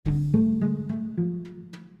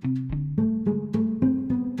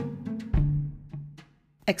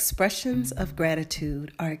Expressions of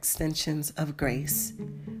gratitude are extensions of grace.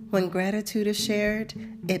 When gratitude is shared,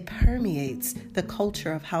 it permeates the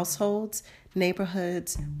culture of households,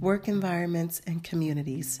 neighborhoods, work environments, and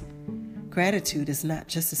communities. Gratitude is not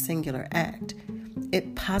just a singular act.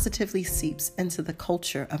 It positively seeps into the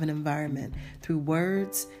culture of an environment through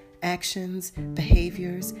words, actions,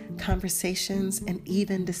 behaviors, conversations, and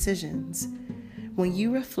even decisions. When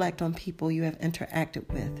you reflect on people you have interacted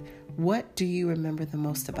with, what do you remember the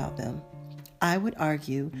most about them? I would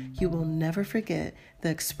argue you will never forget the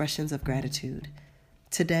expressions of gratitude.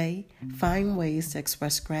 Today, find ways to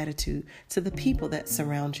express gratitude to the people that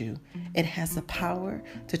surround you. It has the power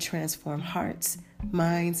to transform hearts,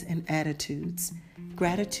 minds, and attitudes.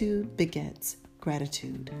 Gratitude begets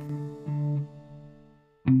gratitude.